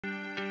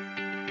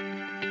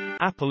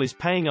Apple is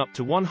paying up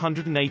to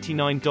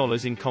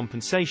 $189 in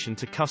compensation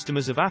to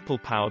customers of Apple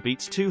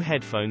Powerbeats 2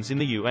 headphones in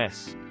the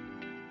US.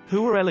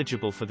 Who are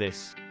eligible for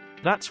this?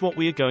 That's what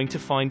we are going to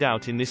find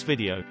out in this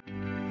video.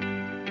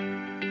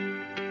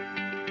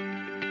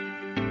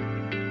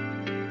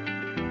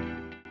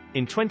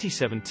 In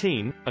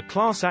 2017, a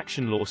class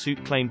action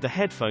lawsuit claimed the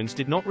headphones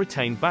did not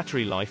retain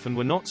battery life and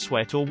were not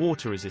sweat or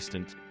water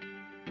resistant.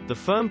 The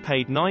firm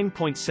paid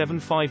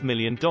 $9.75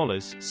 million,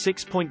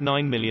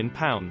 £6.9 million,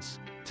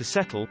 to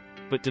settle,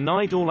 but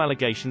denied all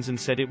allegations and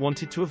said it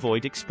wanted to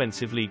avoid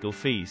expensive legal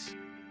fees.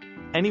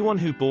 Anyone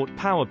who bought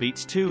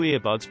Powerbeats 2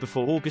 earbuds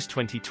before August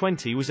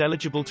 2020 was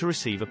eligible to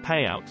receive a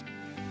payout.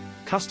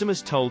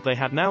 Customers told they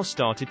had now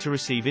started to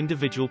receive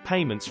individual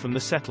payments from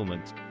the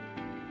settlement.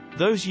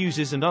 Those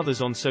users and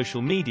others on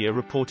social media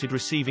reported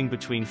receiving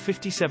between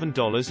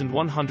 $57 and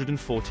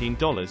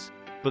 $114,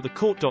 but the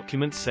court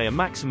documents say a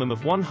maximum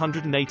of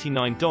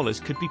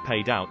 $189 could be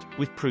paid out,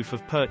 with proof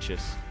of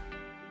purchase.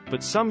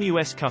 But some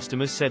US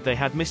customers said they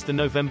had missed the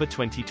November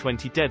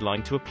 2020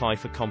 deadline to apply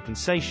for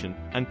compensation,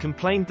 and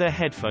complained their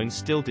headphones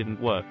still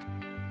didn't work.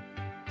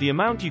 The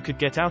amount you could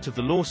get out of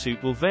the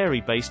lawsuit will vary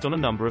based on a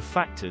number of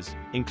factors,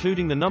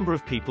 including the number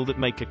of people that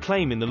make a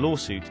claim in the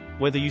lawsuit,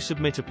 whether you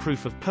submit a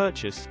proof of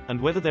purchase,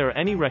 and whether there are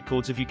any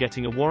records of you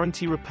getting a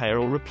warranty repair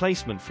or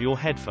replacement for your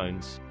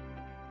headphones.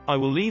 I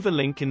will leave a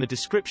link in the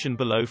description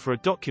below for a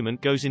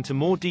document goes into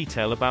more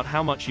detail about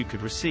how much you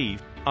could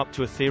receive, up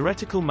to a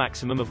theoretical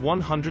maximum of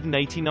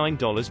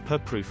 $189 per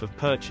proof of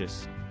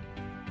purchase.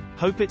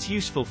 Hope it's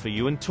useful for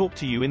you and talk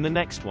to you in the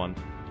next one.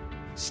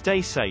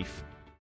 Stay safe.